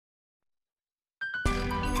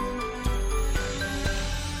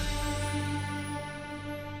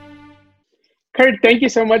Kurt, thank you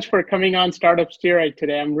so much for coming on Startup Steerite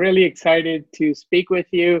today. I'm really excited to speak with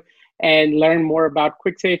you and learn more about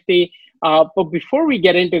quick safety. But before we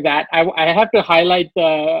get into that, I have to highlight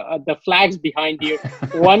the flags behind you.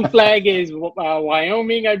 One flag is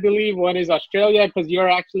Wyoming, I believe. One is Australia, because you're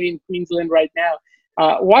actually in Queensland right now.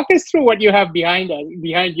 Walk us through what you have behind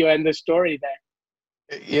you, and the story there.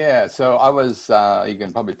 Yeah, so I was, you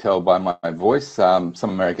can probably tell by my voice, some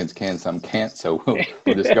Americans can, some can't, so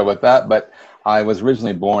we'll just go with that. But I was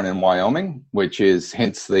originally born in Wyoming, which is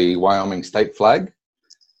hence the Wyoming state flag.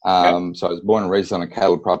 So I was born and raised on a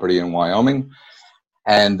cattle property in Wyoming.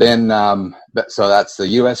 And then, so that's the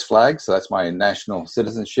U.S. flag, so that's my national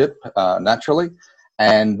citizenship, naturally.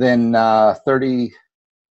 And then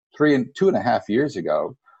 2.5 years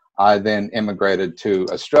ago, I then immigrated to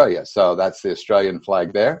Australia. So that's the Australian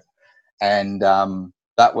flag there. And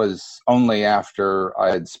that was only after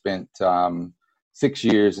I had spent 6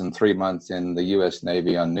 years and 3 months in the U.S.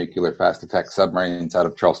 Navy on nuclear fast attack submarines out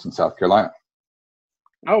of Charleston, South Carolina.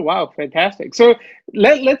 Oh, wow. Fantastic. So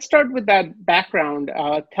let's start with that background.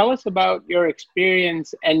 Tell us about your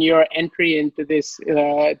experience and your entry into this,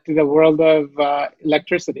 to the world of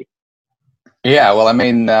electricity. Yeah, well, I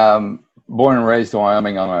mean, born and raised in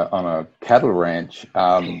Wyoming on a cattle ranch,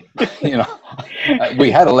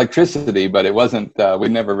 we had electricity, but it wasn't, we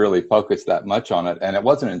never really focused that much on it. And it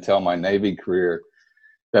wasn't until my Navy career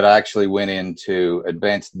that I actually went into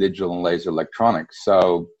advanced digital and laser electronics.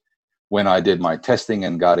 So when I did my testing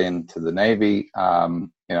and got into the Navy,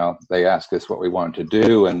 they asked us what we wanted to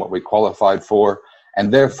do and what we qualified for.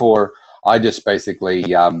 And therefore, I just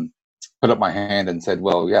basically put up my hand and said,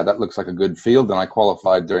 well, yeah, that looks like a good field. And I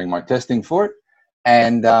qualified during my testing for it.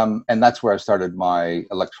 And that's where I started my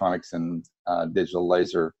electronics and digital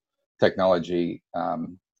laser technology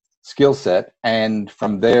skill set. And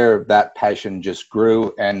from there, that passion just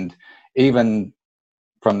grew. And even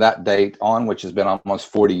from that date on, which has been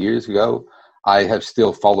almost 40 years ago, I have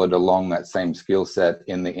still followed along that same skill set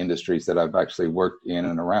in the industries that I've actually worked in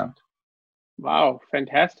and around. Wow,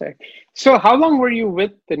 fantastic. So how long were you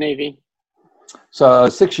with the Navy? So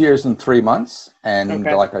 6 years and 3 months. And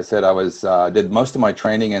Okay. like I said, I was did most of my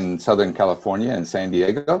training in Southern California in San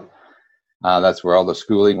Diego. That's where all the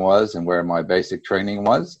schooling was and where my basic training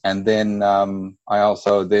was. And then I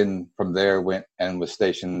also then from there went and was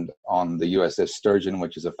stationed on the USS Sturgeon,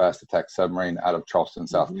 which is a fast attack submarine out of Charleston,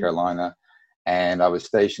 South Carolina. And I was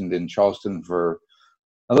stationed in Charleston for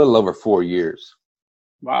a little over 4 years.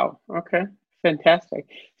 Wow. Okay. Fantastic.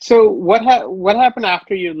 So what happened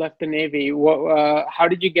after you left the Navy? How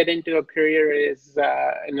did you get into a career as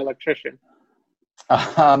an electrician?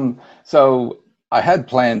 So I had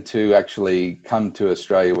planned to actually come to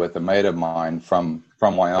Australia with a mate of mine from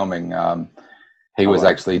Wyoming. He was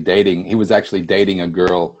actually dating a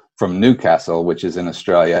girl from Newcastle, which is in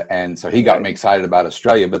Australia, and so he got me excited about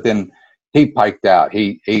Australia. But then he piked out.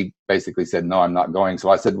 He basically said, "No, I'm not going."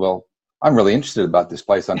 So I said, "Well, I'm really interested about this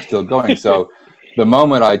place. I'm still going." So the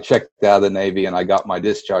moment I checked out of the Navy and I got my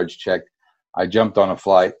discharge check, I jumped on a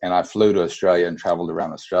flight and I flew to Australia and traveled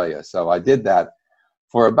around Australia. So I did that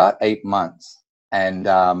for about 8 months. And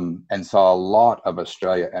saw a lot of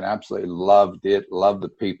Australia and absolutely loved it, loved the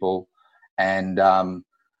people, and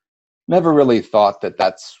never really thought that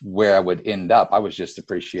that's where I would end up. I was just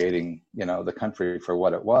appreciating, the country for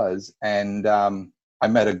what it was. And I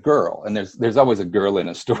met a girl, and there's always a girl in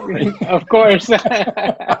a story. Of course.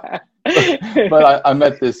 But I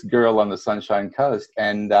met this girl on the Sunshine Coast,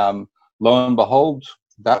 and lo and behold,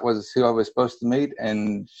 that was who I was supposed to meet,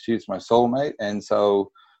 and she's my soulmate. And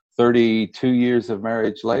so 32 years of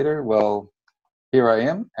marriage later, well, here I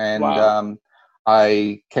am. And wow.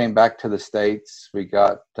 I came back to the States. We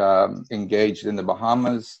got engaged in the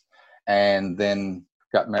Bahamas and then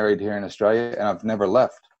got married here in Australia, and I've never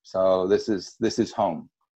left. So this is home.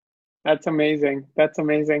 That's amazing. That's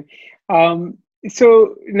amazing.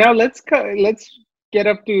 So now let's get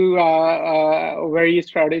up to where you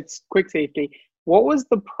started, quick safety. What was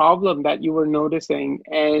the problem that you were noticing,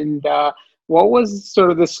 and what was sort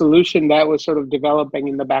of the solution that was sort of developing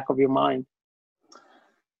in the back of your mind?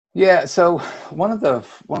 Yeah, so one of the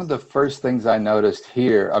first things I noticed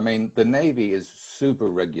here, I mean, the Navy is super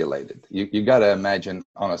regulated. You got to imagine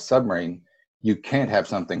on a submarine, you can't have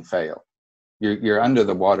something fail. You're under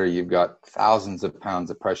the water. You've got thousands of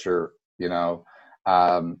pounds of pressure. You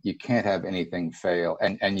can't have anything fail,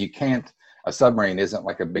 and you can't. A submarine isn't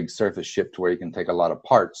like a big surface ship to where you can take a lot of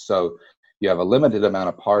parts. So you have a limited amount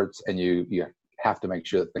of parts, and you have to make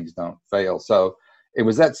sure that things don't fail. So it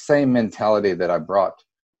was that same mentality that I brought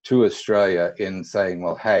to Australia in saying,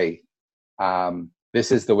 well, hey,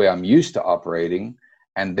 this is the way I'm used to operating,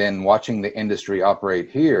 and then watching the industry operate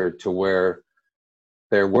here to where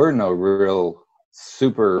there were no real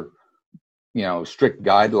super, strict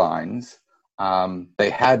guidelines. They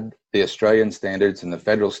had the Australian standards and the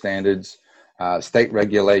federal standards, state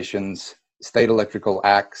regulations, state electrical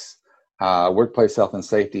acts, workplace health and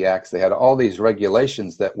safety acts. They had all these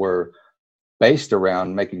regulations that were based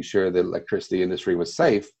around making sure the electricity industry was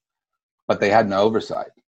safe, but they had no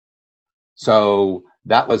oversight. So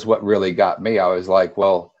that was what really got me. I was like,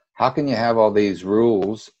 well, how can you have all these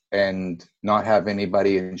rules and not have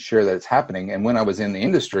anybody ensure that it's happening? And when I was in the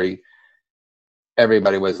industry,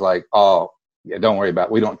 everybody was like, oh, yeah, don't worry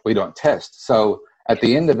about it. We don't test. So at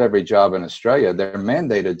the end of every job in Australia, they're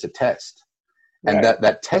mandated to test. And Right.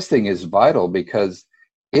 that testing is vital because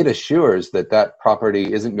it assures that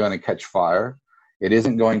property isn't going to catch fire, it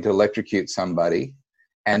isn't going to electrocute somebody,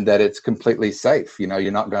 and that it's completely safe.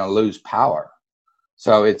 You're not going to lose power.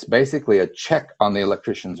 So it's basically a check on the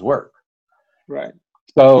electrician's work. Right.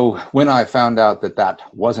 So when I found out that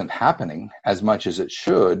wasn't happening as much as it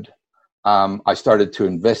should, I started to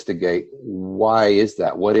investigate, why is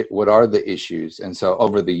that? What are the issues? And so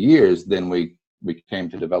over the years, then we came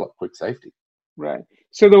to develop Quick Safety. Right.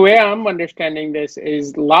 So the way I'm understanding this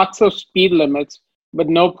is lots of speed limits, but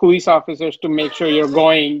no police officers to make sure you're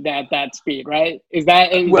going at that speed, right? Is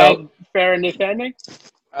that fair understanding?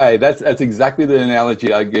 Hey, that's exactly the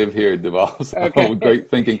analogy I give here, Deval. So Okay. great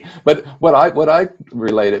thinking. But what I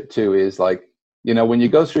relate it to is like, when you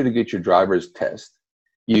go through to get your driver's test,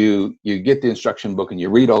 you get the instruction book and you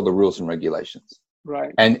read all the rules and regulations.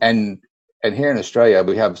 Right. And here in Australia,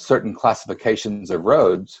 we have certain classifications of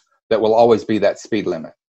roads that will always be that speed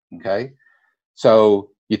limit. Okay.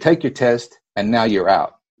 So you take your test and now you're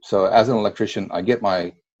out. So as an electrician, I get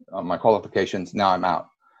my qualifications. Now I'm out.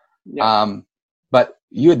 Yeah. But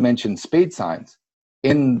you had mentioned speed signs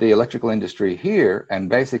in the electrical industry here, and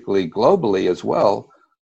basically globally as well.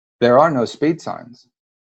 There are no speed signs.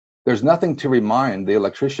 There's nothing to remind the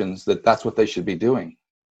electricians that that's what they should be doing.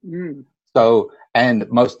 Mm. So, and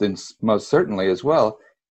most certainly as well,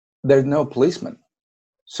 there's no policeman.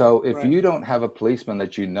 So if Right. you don't have a policeman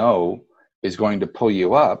that is going to pull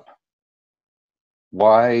you up,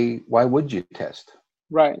 why would you test?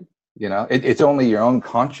 Right. It's only your own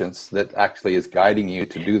conscience that actually is guiding you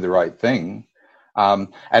to do the right thing.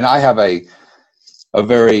 And I have a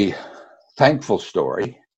very thankful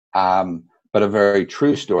story, but a very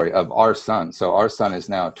true story of our son. So our son is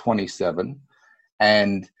now 27,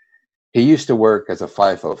 and he used to work as a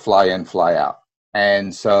FIFO, fly in, fly out.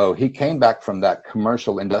 And so he came back from that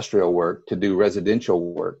commercial industrial work to do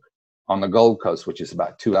residential work on the Gold Coast, which is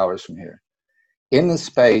about 2 hours from here. In the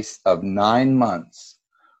space of 9 months,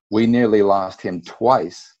 we nearly lost him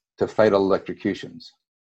twice to fatal electrocutions.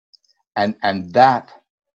 And that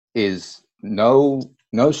is no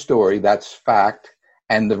story, that's fact.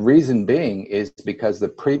 And the reason being is because the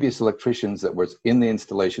previous electricians that was in the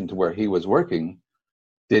installation to where he was working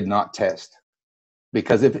did not test.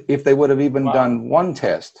 Because if they would have even done one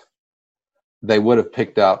test, they would have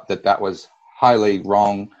picked up that was highly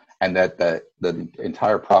wrong and that the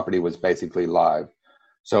entire property was basically live.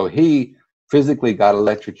 So he physically got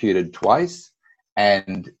electrocuted twice,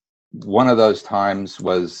 and one of those times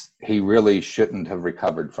was he really shouldn't have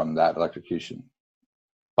recovered from that electrocution,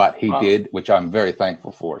 but he did, which I'm very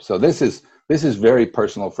thankful for. So this is very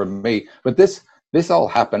personal for me, but this all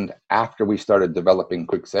happened after we started developing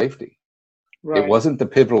Quick Safety. Right. It wasn't the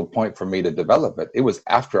pivotal point for me to develop it. It was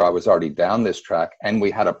after I was already down this track and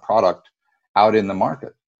we had a product out in the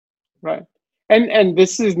market. Right. And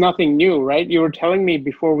this is nothing new, right? You were telling me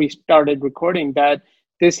before we started recording that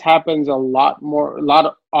this happens a lot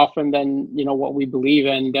often than what we believe,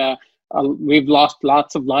 and we've lost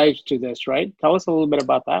lots of lives to this, right? Tell us a little bit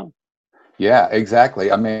about that. Yeah,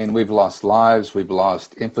 exactly. I mean, we've lost lives, we've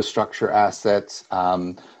lost infrastructure assets.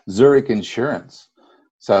 Zurich Insurance.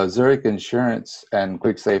 So Zurich Insurance and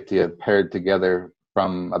Quick Safety have paired together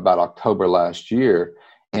from about October last year,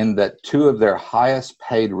 in that two of their highest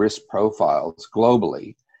paid risk profiles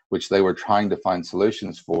globally, which they were trying to find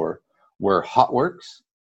solutions for, were hot works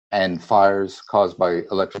and fires caused by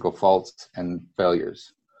electrical faults and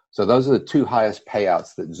failures. So those are the two highest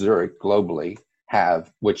payouts that Zurich globally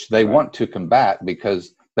have, which they want to combat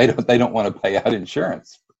because they don't want to pay out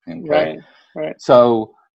insurance. Okay? Right.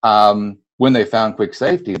 So when they found Quick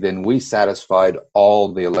Safety, then we satisfied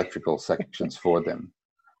all the electrical sections for them.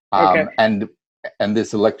 And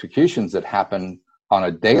this electrocutions that happen on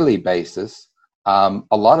a daily basis, a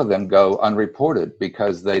lot of them go unreported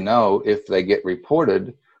because they know if they get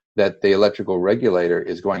reported that the electrical regulator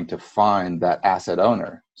is going to fine that asset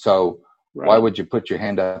owner. So Why Right. would you put your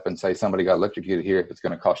hand up and say somebody got electrocuted here if it's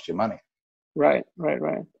going to cost you money? Right. Right.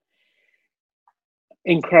 Right.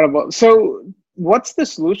 Incredible. So, what's the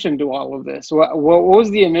solution to all of this? What was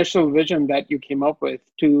the initial vision that you came up with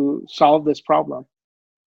to solve this problem?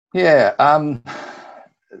 Yeah,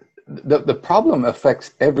 the problem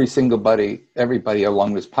affects everybody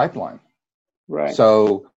along this pipeline. Right.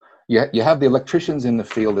 So you have the electricians in the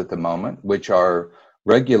field at the moment, which are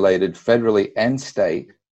regulated federally and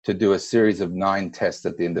state to do a series of 9 tests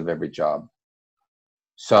at the end of every job.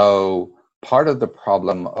 So part of the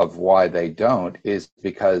problem of why they don't is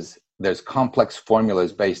because there's complex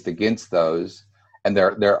formulas based against those, and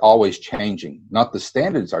they're always changing. Not the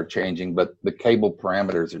standards are changing, but the cable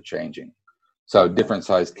parameters are changing. So different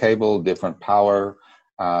size cable, different power,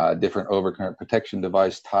 different overcurrent protection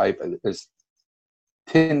device type. There's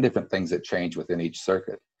 10 different things that change within each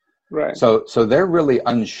circuit. Right. So they're really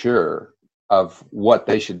unsure of what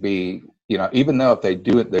they should be, even though if they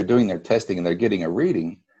do it, they're doing their testing and they're getting a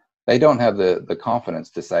reading, they don't have the confidence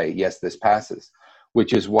to say, yes, this passes,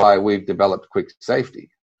 which is why we've developed Quick Safety.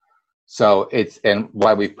 So and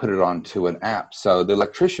why we put it onto an app. So the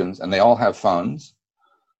electricians, and they all have phones.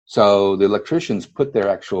 So the electricians put their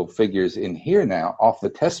actual figures in here now off the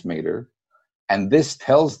test meter, and this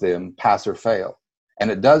tells them pass or fail.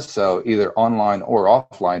 And it does so either online or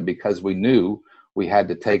offline because we knew we had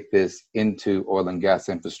to take this into oil and gas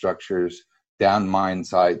infrastructures, down mine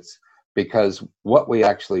sites, because what we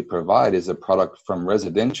actually provide is a product from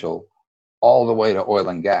residential all the way to oil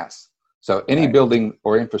and gas. So any Right. building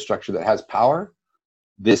or infrastructure that has power,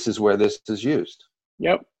 this is where this is used.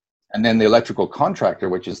 Yep. And then the electrical contractor,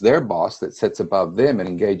 which is their boss that sits above them and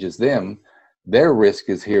engages them, their risk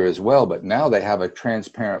is here as well. But now they have a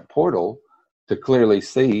transparent portal to clearly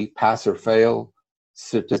see pass or fail,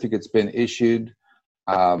 certificates been issued,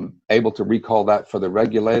 able to recall that for the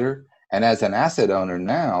regulator. And as an asset owner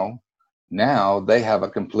now they have a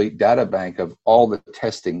complete data bank of all the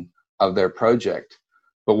testing of their project.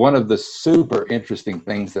 But one of the super interesting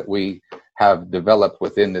things that we have developed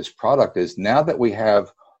within this product is now that we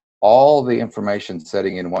have all the information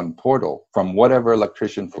setting in one portal from whatever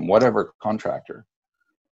electrician, from whatever contractor,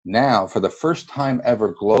 now for the first time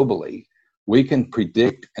ever globally, we can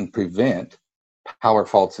predict and prevent power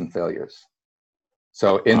faults and failures.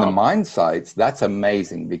 So in the mine sites, that's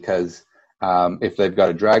amazing because if they've got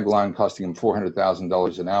a drag line costing them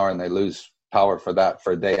 $400,000 an hour and they lose power for that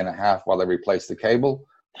for a day and a half while they replace the cable,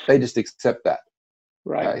 they just accept that.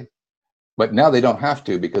 Right. Okay? But now they don't have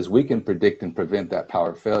to because we can predict and prevent that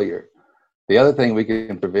power failure. The other thing we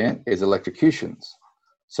can prevent is electrocutions.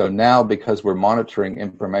 So now because we're monitoring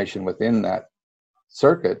information within that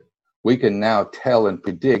circuit, we can now tell and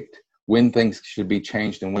predict when things should be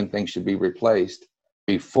changed and when things should be replaced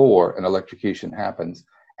before an electrocution happens.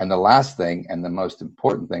 And the last thing, and the most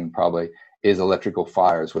important thing probably, is electrical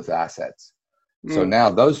fires with assets. So now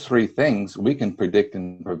those 3 things we can predict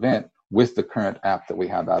and prevent with the current app that we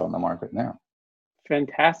have out on the market now.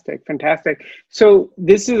 Fantastic. Fantastic. So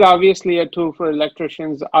this is obviously a tool for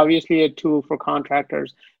electricians, obviously a tool for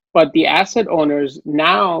contractors, but the asset owners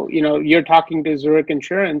now, you're talking to Zurich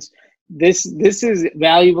Insurance. This is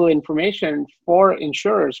valuable information for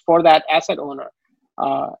insurers, for that asset owner.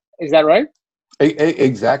 Is that right?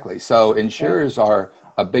 Exactly. So insurers are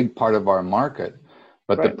a big part of our market,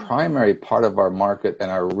 but Right. the primary part of our market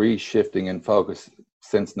and our reshifting and focus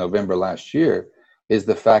since November last year is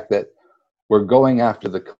the fact that we're going after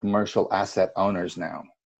the commercial asset owners now,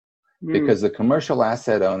 because the commercial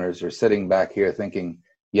asset owners are sitting back here thinking,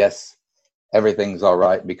 yes, everything's all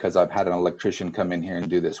right because I've had an electrician come in here and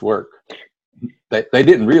do this work. They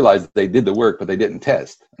didn't realize they did the work, but they didn't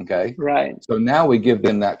test. Okay. Right. So now we give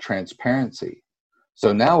them that transparency.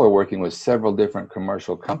 So now we're working with several different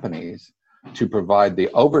commercial companies to provide the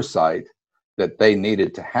oversight that they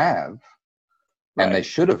needed to have and they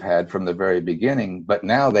should have had from the very beginning. But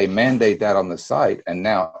now they mandate that on the site. And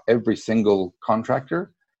now every single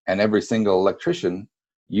contractor and every single electrician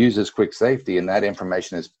uses Quick Safety, and that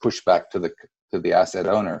information is pushed back to the asset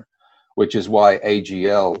owner, which is why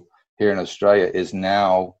AGL here in Australia is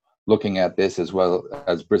now looking at this, as well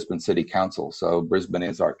as Brisbane City Council. So Brisbane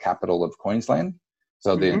is our capital of Queensland.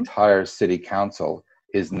 So the entire city council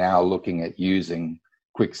is now looking at using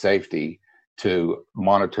Quick Safety to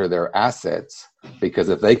monitor their assets, because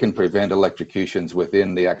if they can prevent electrocutions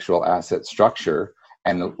within the actual asset structure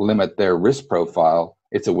and limit their risk profile,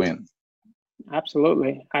 it's a win.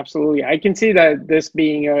 Absolutely. Absolutely. I can see that this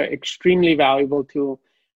being an extremely valuable tool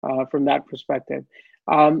from that perspective.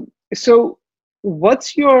 So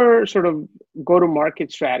What's your sort of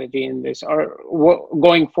go-to-market strategy in this, or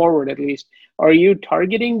going forward at least? Are you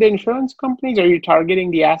targeting the insurance companies? Are you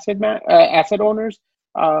targeting the asset owners?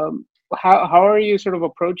 How are you sort of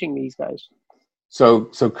approaching these guys? So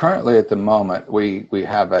currently at the moment, we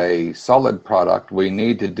have a solid product. We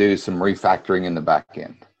need to do some refactoring in the back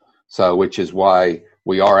end. So which is why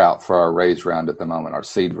we are out for our raise round at the moment, our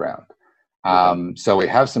seed round. So we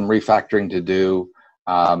have some refactoring to do,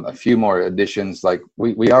 a few more additions. Like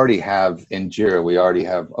we already have in Jira, we already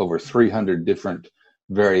have over 300 different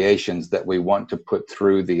variations that we want to put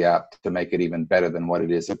through the app to make it even better than what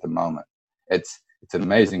it is at the moment. It's an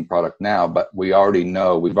amazing product now, but we already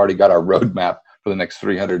know, we've already got our roadmap for the next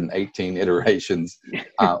 318 iterations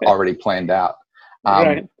already planned out.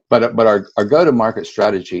 Right. But our go-to-market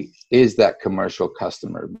strategy is that commercial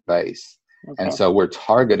customer base. Okay. And so we're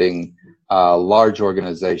targeting large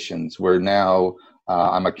organizations. We're now,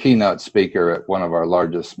 I'm a keynote speaker at one of our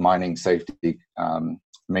largest mining safety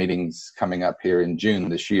meetings coming up here in June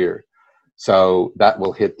this year. So that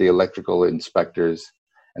will hit the electrical inspectors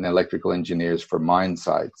and the electrical engineers for mine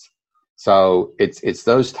sites. So it's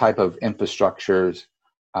those type of infrastructures,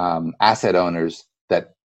 asset owners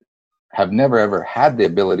that have never ever had the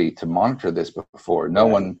ability to monitor this before. No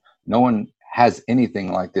one has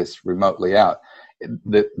anything like this remotely out.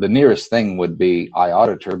 The nearest thing would be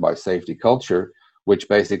iAuditor by Safety Culture, which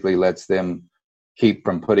basically lets them keep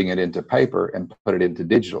from putting it into paper and put it into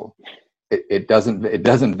digital. It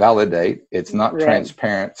doesn't validate. It's not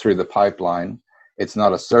transparent through the pipeline. It's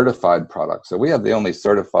not a certified product. So we have the only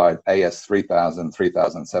certified AS3000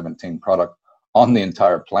 3017 product on the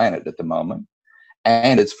entire planet at the moment.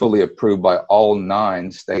 And it's fully approved by all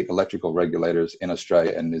 9 state electrical regulators in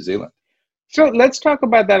Australia and New Zealand. So let's talk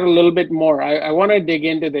about that a little bit more. I want to dig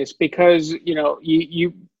into this because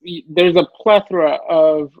you there's a plethora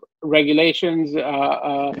of regulations,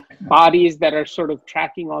 bodies that are sort of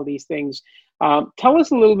tracking all these things. Tell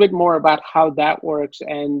us a little bit more about how that works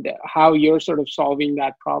and how you're sort of solving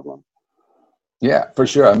that problem. Yeah, for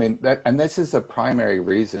sure. I mean, this is a primary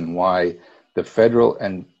reason why the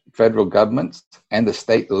federal governments and the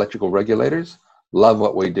state electrical regulators love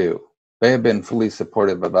what we do. They have been fully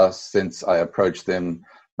supportive of us since I approached them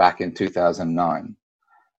back in 2009.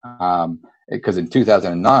 Because in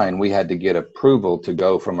 2009, we had to get approval to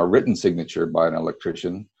go from a written signature by an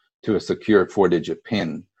electrician to a secure 4-digit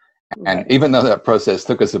PIN. And even though that process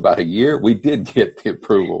took us about a year, we did get the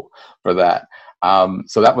approval for that.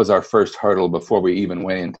 So that was our first hurdle before we even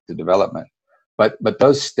went into development. But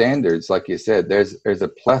those standards, like you said, there's a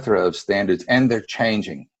plethora of standards, and they're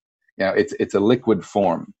changing. It's a liquid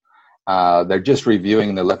form. They're just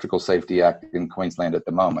reviewing the Electrical Safety Act in Queensland at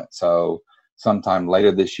the moment. So sometime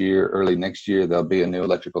later this year, early next year, there'll be a new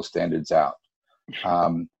electrical standards out.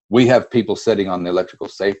 We have people sitting on the Electrical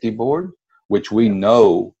Safety Board, which we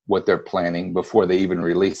know what they're planning before they even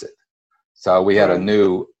release it. So we had a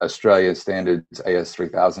new Australia Standards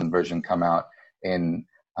AS3000 version come out in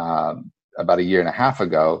about a year and a half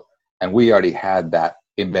ago, and we already had that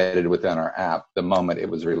embedded within our app the moment it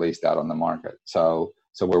was released out on the market. So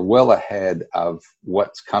we're well ahead of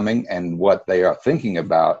what's coming and what they are thinking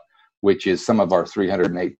about, which is some of our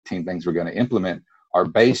 318 things we're going to implement are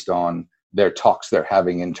based on their talks they're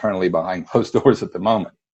having internally behind closed doors at the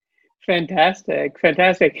moment. Fantastic.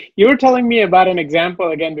 You were telling me about an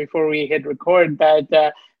example again before we hit record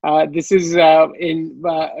that this is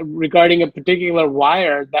regarding a particular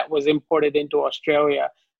wire that was imported into Australia.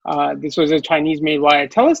 This was a Chinese-made wire.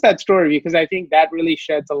 Tell us that story, because I think that really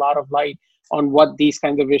sheds a lot of light on what these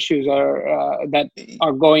kinds of issues are that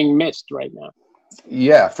are going missed right now.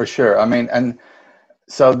 Yeah, for sure. I mean, and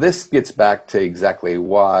so this gets back to exactly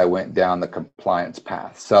why I went down the compliance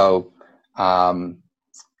path. So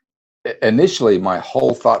initially, my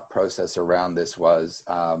whole thought process around this was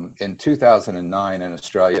in 2009 in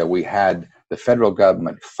Australia, we had the federal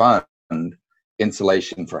government fund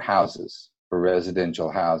insulation for houses, for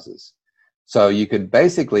residential houses. So you could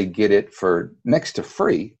basically get it for next to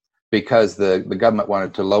free because the government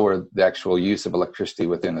wanted to lower the actual use of electricity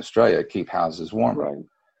within Australia, keep houses warm. Right.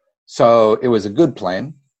 So it was a good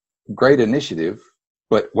plan, great initiative,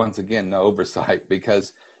 but once again, no oversight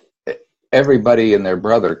because everybody and their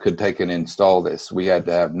brother could take and install this. We had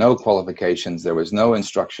to have no qualifications. There was no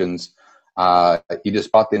instructions. You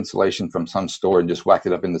just bought the insulation from some store and just whacked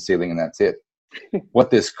it up in the ceiling and that's it. What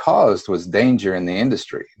this caused was danger in the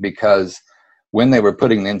industry because when they were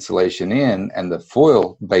putting the insulation in and the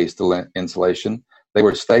foil-based insulation, they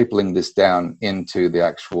were stapling this down into the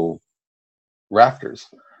actual rafters.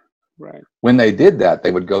 Right. When they did that,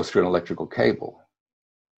 they would go through an electrical cable.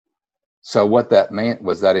 So what that meant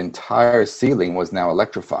was that entire ceiling was now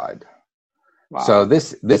electrified. Wow. So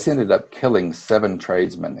this ended up killing 7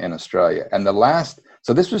 tradesmen in Australia. And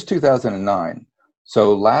so this was 2009.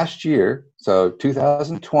 So last year, so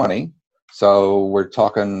 2020, so we're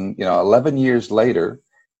talking, 11 years later,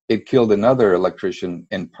 it killed another electrician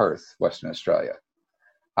in Perth, Western Australia.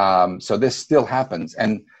 So this still happens.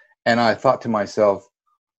 And I thought to myself,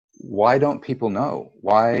 why don't people know?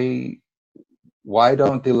 Why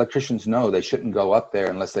don't the electricians know they shouldn't go up there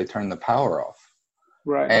unless they turn the power off?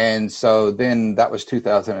 Right. And so then that was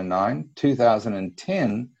 2009.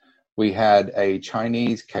 2010, we had a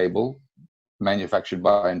Chinese cable manufactured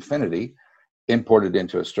by Infinity imported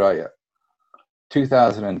into Australia.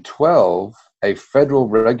 2012, a federal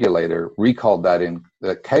regulator recalled that in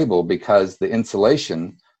the cable because the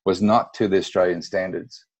insulation was not to the Australian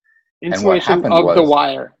standards. Insulation of the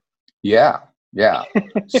wire. Yeah.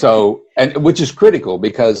 So, and which is critical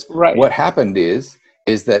because what happened is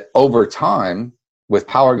that over time, with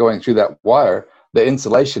power going through that wire, the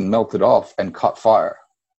insulation melted off and caught fire.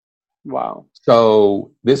 Wow.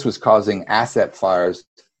 So this was causing asset fires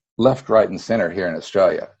left, right, and center here in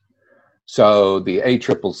Australia. So the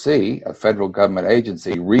ACCC, a federal government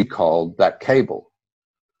agency, recalled that cable.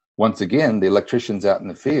 Once again, the electricians out in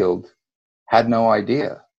the field had no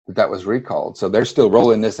idea that was recalled. So they're still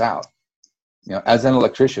rolling this out. As an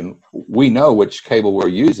electrician, we know which cable we're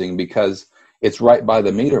using because it's right by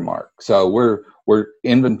the meter mark. So we're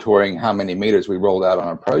inventorying how many meters we rolled out on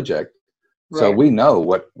our project. So we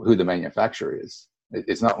know who the manufacturer is.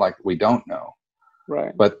 It's not like we don't know.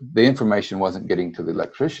 Right. But the information wasn't getting to the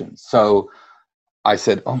electricians. So I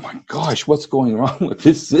said, oh my gosh, what's going wrong with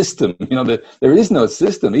this system? There is no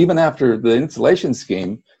system. Even after the insulation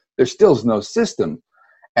scheme, there still is no system.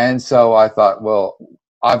 And so I thought, well,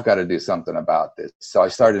 I've got to do something about this. So I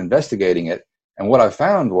started investigating it. And what I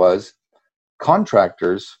found was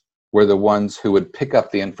contractors were the ones who would pick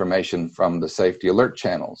up the information from the safety alert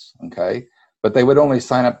channels, okay? But they would only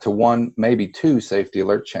sign up to 1, maybe 2 safety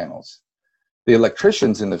alert channels. The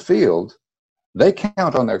electricians in the field, they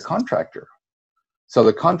count on their contractor. So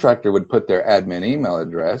the contractor would put their admin email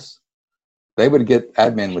address.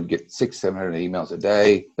 Admin would get 600-700 emails a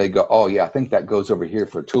day. They go, oh yeah, I think that goes over here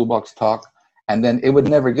for toolbox talk. And then it would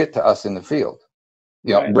never get to us in the field.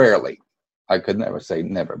 Rarely. I could never say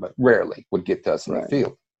never, but rarely would get to us in the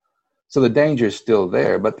field. So the danger is still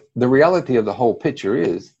there. But the reality of the whole picture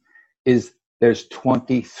is there's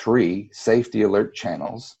 23 safety alert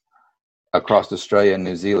channels across Australia and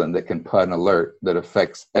New Zealand that can put an alert that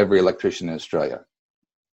affects every electrician in Australia.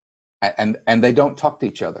 And they don't talk to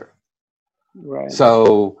each other. Right.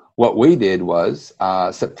 So what we did was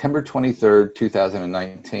September 23rd,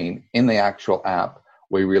 2019, in the actual app,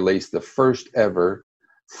 we released the first ever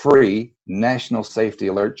free national safety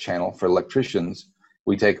alert channel for electricians.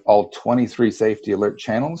 We take all 23 safety alert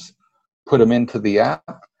channels, put them into the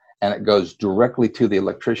app, and it goes directly to the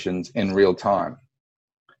electricians in real time.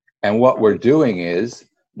 And what we're doing is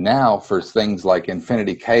now for things like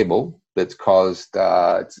Infinity Cable, that's caused,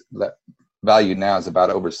 that value now is about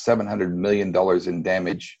over $700 million in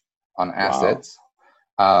damage on assets.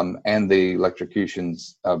 And the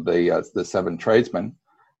electrocutions of the 7 tradesmen.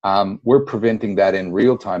 We're preventing that in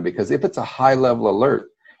real time because if it's a high level alert,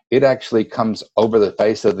 it actually comes over the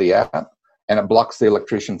face of the app and it blocks the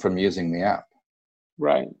electrician from using the app.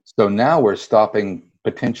 Right. So now we're stopping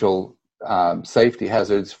potential safety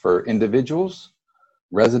hazards for individuals,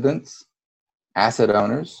 residents, asset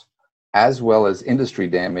owners, as well as industry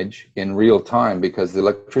damage in real time because the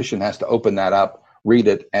electrician has to open that up, read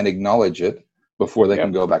it, and acknowledge it before they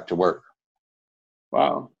can go back to work.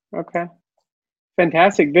 Wow. Okay.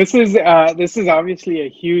 Fantastic. This is obviously a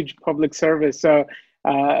huge public service. So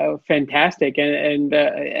fantastic and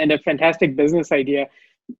a fantastic business idea.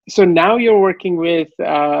 So now you're working with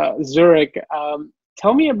Zurich.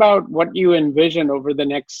 Tell me about what you envision over the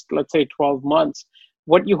next, let's say, 12 months.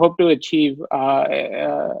 What you hope to achieve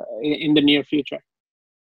in the near future.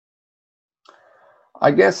 I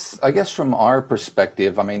guess from our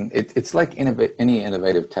perspective, I mean, it's like any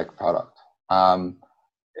innovative tech product.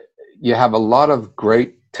 You have a lot of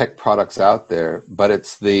great tech products out there, but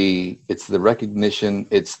it's the recognition,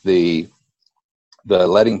 it's the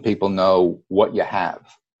letting people know what you have.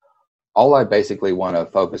 All I basically want to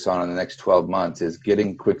focus on in the next 12 months is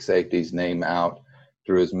getting Quick Safety's name out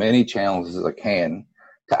through as many channels as I can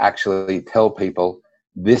to actually tell people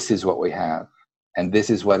this is what we have and this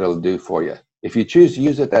is what it'll do for you. If you choose to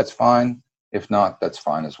use it, that's fine. If not, that's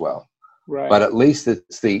fine as well. Right. But at least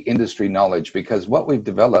it's the industry knowledge because what we've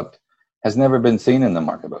developed has never been seen in the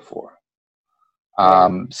market before.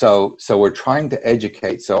 So we're trying to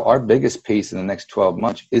educate. So our biggest piece in the next 12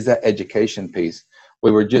 months is that education piece.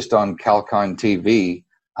 We were just on Calcon TV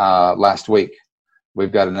last week.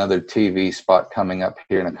 We've got another TV spot coming up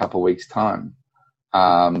here in a couple weeks' time.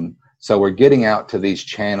 So we're getting out to these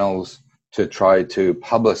channels to try to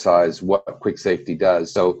publicize what Quick Safety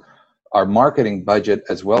does. So our marketing budget,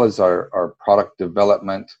 as well as our product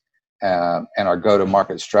development and our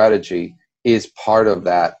go-to-market strategy, is part of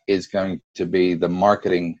that, is going to be the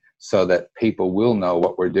marketing so that people will know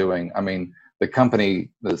what we're doing. I mean, the company,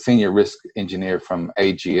 the senior risk engineer from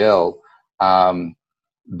AGL,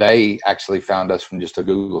 they actually found us from just a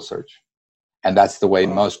Google search. And that's the way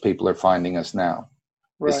most people are finding us now.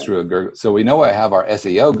 Right. Is through a Google. So we know I have our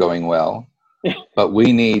SEO going well, but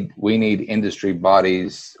we need industry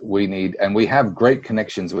bodies. And we have great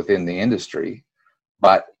connections within the industry,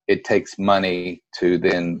 but it takes money to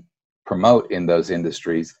then promote in those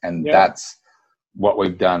industries. And that's what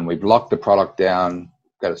we've done. We've locked the product down,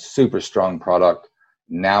 got a super strong product.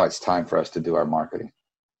 Now it's time for us to do our marketing.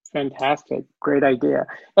 Fantastic. Great idea.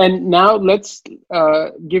 And now let's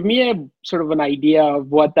give me a sort of an idea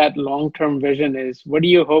of what that long-term vision is. What do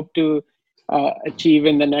you hope to achieve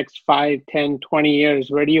in the next 5, 10, 20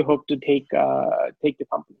 years? Where do you hope to take the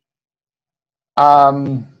company?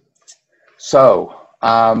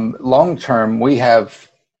 Long-term,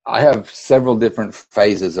 I have several different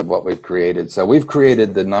phases of what we've created. So we've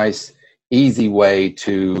created the nice, easy way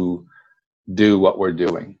to do what we're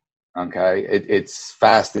doing. Okay, it's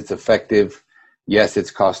fast, it's effective. Yes, it's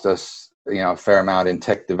cost us a fair amount in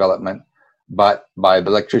tech development, but by the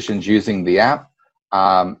electricians using the app,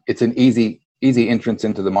 it's an easy entrance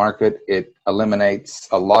into the market. It eliminates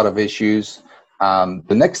a lot of issues. The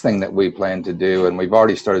next thing that we plan to do, and we've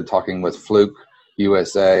already started talking with Fluke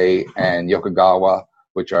USA and Yokogawa,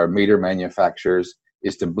 which are meter manufacturers,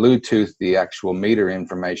 is to Bluetooth the actual meter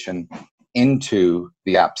information into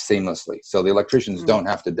the app seamlessly, so the electricians don't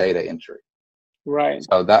have to data enter it. Right.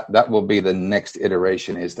 So that will be the next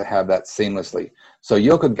iteration, is to have that seamlessly. So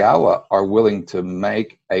Yokogawa are willing to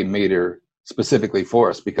make a meter specifically for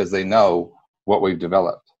us because they know what we've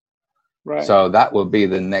developed. Right. So that will be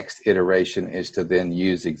the next iteration, is to then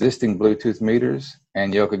use existing Bluetooth meters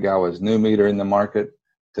and Yokogawa's new meter in the market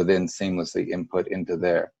to then seamlessly input into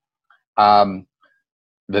there.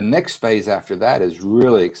 The next phase after that is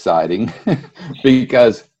really exciting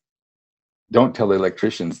because, don't tell the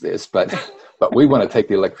electricians this, but we want to take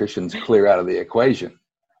the electricians clear out of the equation.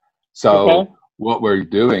 So what we're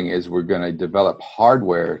doing is we're going to develop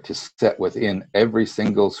hardware to set within every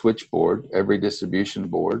single switchboard, every distribution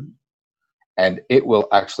board, and it will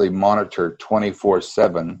actually monitor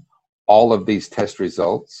 24/7 all of these test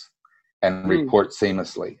results and report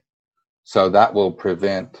seamlessly. So that will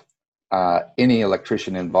prevent any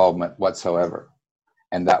electrician involvement whatsoever,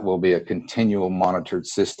 and that will be a continual monitored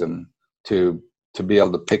system to be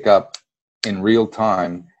able to pick up in real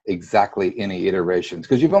time exactly any iterations,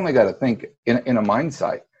 because you've only got to think in a mine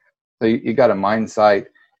site. So you got a mine site,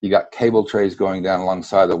 you got cable trays going down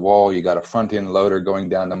alongside the wall, you got a front end loader going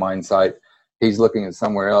down the mine site. He's looking at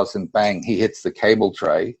somewhere else, and bang, he hits the cable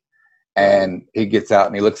tray, and he gets out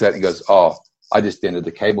and he looks at it and he goes, "Oh, I just dented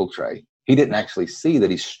the cable tray." He didn't actually see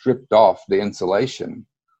that he stripped off the insulation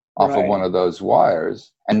off of one of those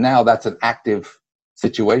wires. And now that's an active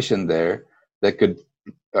situation there that could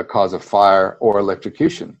cause a fire or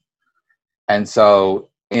electrocution. And so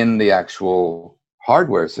in the actual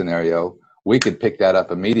hardware scenario, we could pick that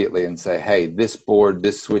up immediately and say, "Hey, this board,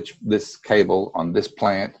 this switch, this cable on this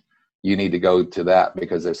plant, you need to go to that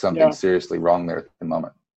because there's something seriously wrong there at the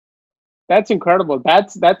moment." That's incredible.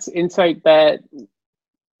 That's insight that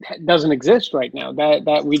doesn't exist right now,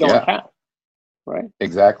 that we don't have. Right.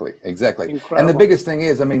 Exactly. Incredible. And the biggest thing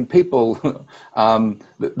is, I mean, people,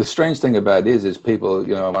 the strange thing about it is people,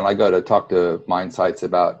 when I go to talk to mine sites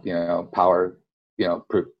about, power,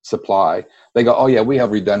 supply, they go, "Oh yeah, we have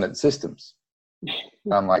redundant systems."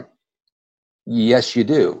 And I'm like, "Yes, you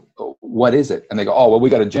do. What is it?" And they go, "Oh, well, we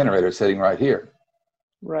got a generator sitting right here."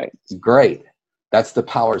 Right. Great. That's the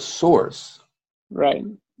power source. Right.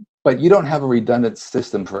 But you don't have a redundant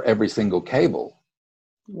system for every single cable.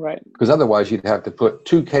 Right. Because otherwise you'd have to put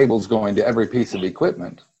 2 cables going to every piece of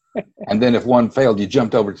equipment. And then if one failed, you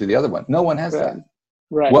jumped over to the other one. No one has that.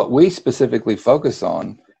 Right. What we specifically focus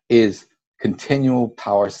on is continual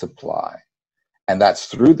power supply. And that's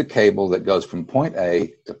through the cable that goes from point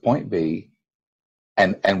A to point B.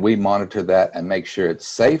 And we monitor that and make sure it's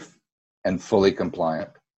safe and fully compliant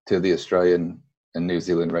to the Australian and New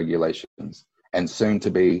Zealand regulations, and soon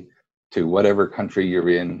to be to whatever country you're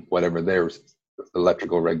in, whatever their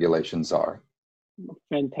electrical regulations are.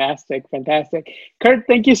 Fantastic, fantastic. Kurt,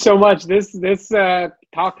 thank you so much. This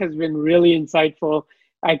talk has been really insightful.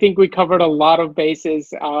 I think we covered a lot of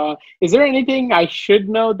bases. Is there anything I should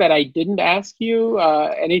know that I didn't ask you?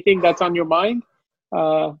 Anything that's on your mind?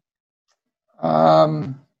 Uh,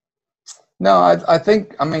 Um, no, I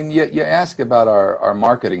think, I mean, you ask about our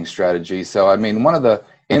marketing strategy. So, I mean, one of the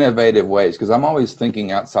innovative ways, because I'm always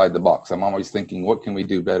thinking outside the box. I'm always thinking, what can we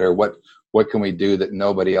do better? What can we do that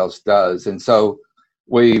nobody else does? And so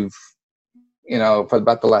we've, for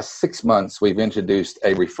about the last 6 months, we've introduced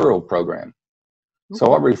a referral program.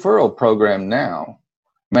 So our referral program now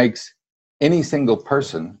makes any single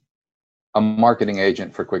person a marketing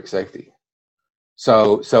agent for Quick Safety.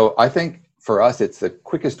 So I think for us, it's the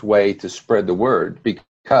quickest way to spread the word,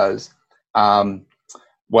 because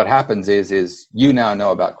what happens is you now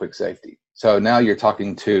know about Quick Safety. So now you're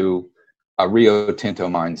talking to a Rio Tinto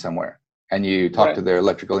mine somewhere, and you talk to their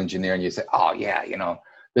electrical engineer, and you say, oh yeah,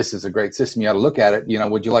 this is a great system. You ought to look at it.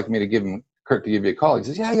 Would you like me to give Kurt to give you a call? He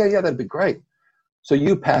says, yeah, that'd be great. So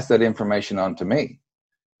you pass that information on to me.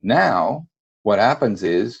 Now, what happens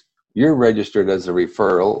is you're registered as a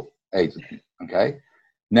referral agent, okay?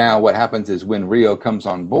 Now, what happens is when Rio comes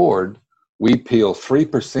on board, we peel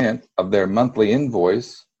 3% of their monthly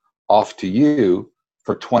invoice off to you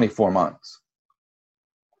for 24 months.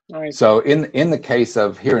 Right. So in the case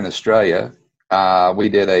of here in Australia, we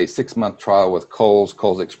did a 6-month trial with Coles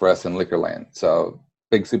Express, and Liquorland. So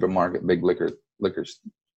big supermarket, big liquor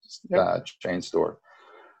chain store.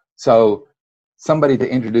 So somebody to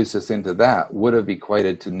introduce us into that would have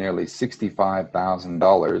equated to nearly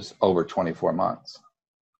 $65,000 over 24 months.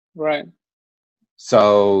 Right.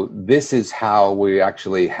 So this is how we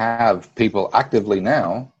actually have people actively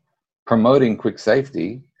now promoting Quick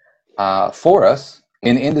Safety for us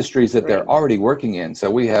in industries that they're already working in.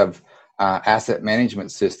 So we have asset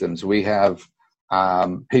management systems. We have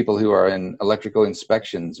people who are in electrical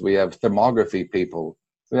inspections. We have thermography people.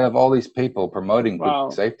 We have all these people promoting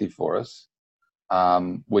Quick Safety for us,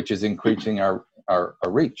 which is increasing our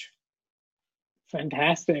reach.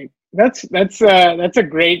 Fantastic. That's a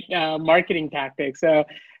great marketing tactic. So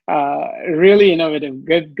really innovative.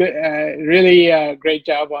 Good. Really great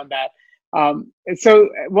job on that. So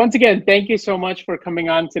once again, thank you so much for coming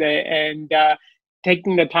on today and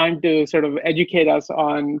taking the time to sort of educate us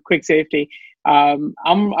on Quick Safety.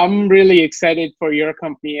 I'm really excited for your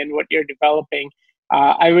company and what you're developing.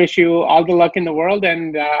 I wish you all the luck in the world,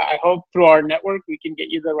 and I hope through our network we can get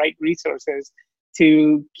you the right resources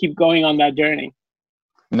to keep going on that journey.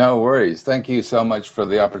 No worries. Thank you so much for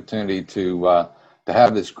the opportunity to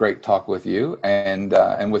have this great talk with you and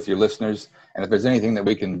with your listeners. And if there's anything that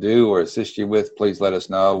we can do or assist you with, please let us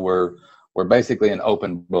know. We're basically an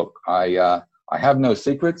open book. I have no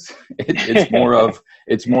secrets. It's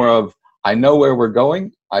more of I know where we're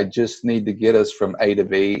going. I just need to get us from A to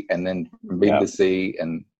B, and then from B to C,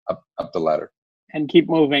 and up the ladder. And keep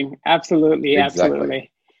moving. Absolutely. Exactly.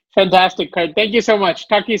 Absolutely. Fantastic, Kurt. Thank you so much.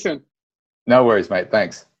 Talk to you soon. No worries, mate.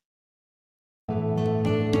 Thanks.